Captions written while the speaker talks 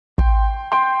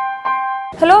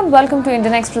Hello and welcome to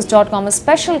IndianExpress.com. A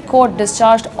special court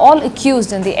discharged all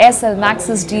accused in the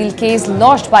Aircel-Maxis deal case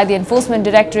lodged by the Enforcement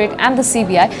Directorate and the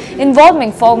CBI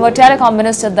involving former Telecom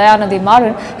Minister Dayanidhi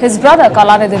Maran, his brother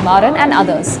Kalanithi Maran and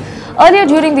others. Earlier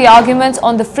during the arguments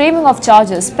on the framing of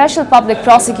charges, Special Public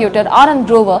Prosecutor Anand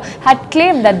Grover had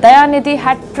claimed that Dayanidhi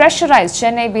had pressurized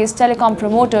Chennai-based telecom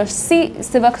promoter C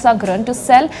Sivasankaran to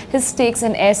sell his stakes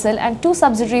in Aircel and two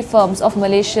subsidiary firms of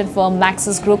Malaysian firm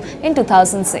Maxis Group in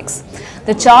 2006.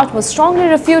 The charge was strongly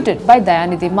refuted by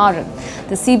Dayanidhi Maran.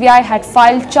 The CBI had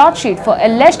filed charge sheet for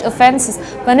alleged offences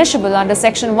punishable under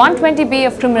Section 120B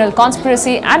of Criminal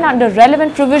Conspiracy and under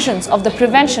relevant provisions of the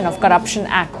Prevention of Corruption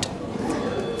Act.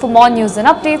 For more news and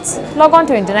updates, log on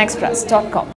to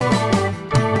IndianExpress.com.